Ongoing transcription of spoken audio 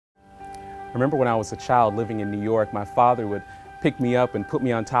I remember when I was a child living in New York, my father would pick me up and put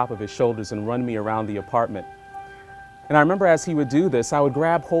me on top of his shoulders and run me around the apartment. And I remember as he would do this, I would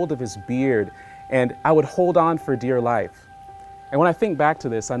grab hold of his beard and I would hold on for dear life. And when I think back to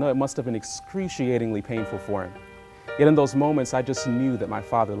this, I know it must have been excruciatingly painful for him. Yet in those moments, I just knew that my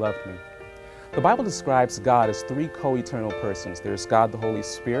father loved me. The Bible describes God as three co-eternal persons. There's God the Holy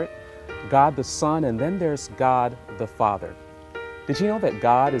Spirit, God the Son, and then there's God the Father. Did you know that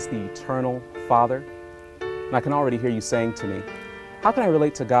God is the eternal Father? And I can already hear you saying to me, how can I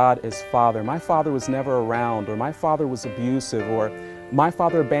relate to God as Father? My father was never around, or my father was abusive, or my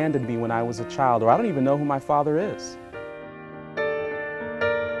father abandoned me when I was a child, or I don't even know who my father is.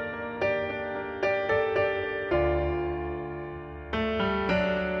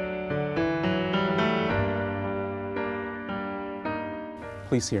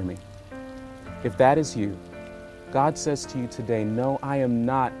 Please hear me. If that is you, God says to you today, no, I am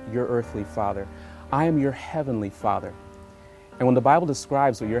not your earthly father. I am your heavenly Father. And when the Bible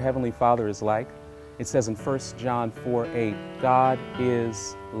describes what your heavenly Father is like, it says in 1 John 4:8, God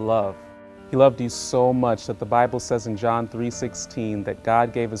is love. He loved you so much that the Bible says in John 3:16 that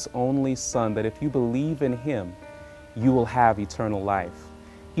God gave His only Son, that if you believe in Him, you will have eternal life.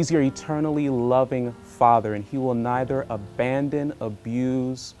 He's your eternally loving Father, and He will neither abandon,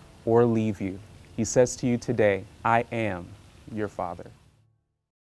 abuse, or leave you. He says to you today, I am your Father.